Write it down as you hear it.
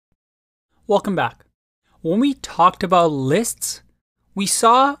Welcome back. When we talked about lists, we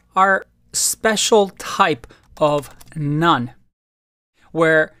saw our special type of none,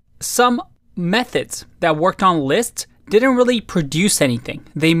 where some methods that worked on lists didn't really produce anything.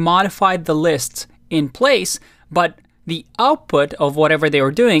 They modified the lists in place, but the output of whatever they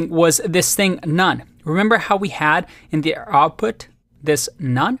were doing was this thing none. Remember how we had in the output this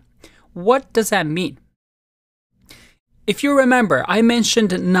none? What does that mean? If you remember, I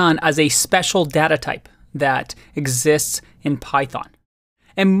mentioned none as a special data type that exists in Python.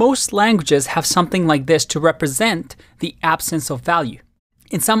 And most languages have something like this to represent the absence of value.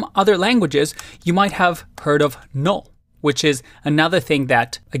 In some other languages, you might have heard of null, which is another thing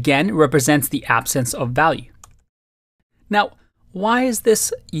that, again, represents the absence of value. Now, why is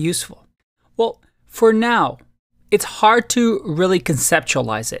this useful? Well, for now, it's hard to really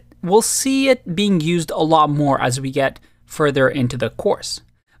conceptualize it. We'll see it being used a lot more as we get further into the course.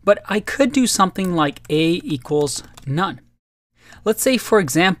 But I could do something like a equals none. Let's say, for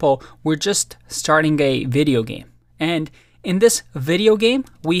example, we're just starting a video game. And in this video game,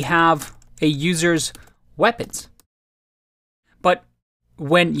 we have a user's weapons. But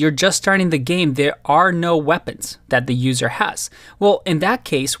when you're just starting the game, there are no weapons that the user has. Well, in that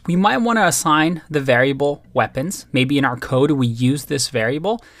case, we might want to assign the variable weapons. Maybe in our code, we use this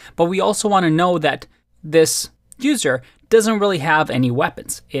variable, but we also want to know that this user doesn't really have any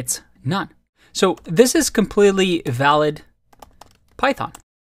weapons. It's none. So this is completely valid Python.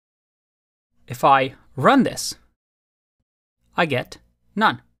 If I run this, I get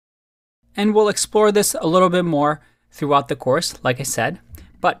none. And we'll explore this a little bit more throughout the course, like I said,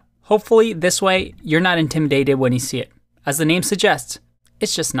 but hopefully this way you're not intimidated when you see it. As the name suggests,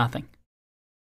 it's just nothing.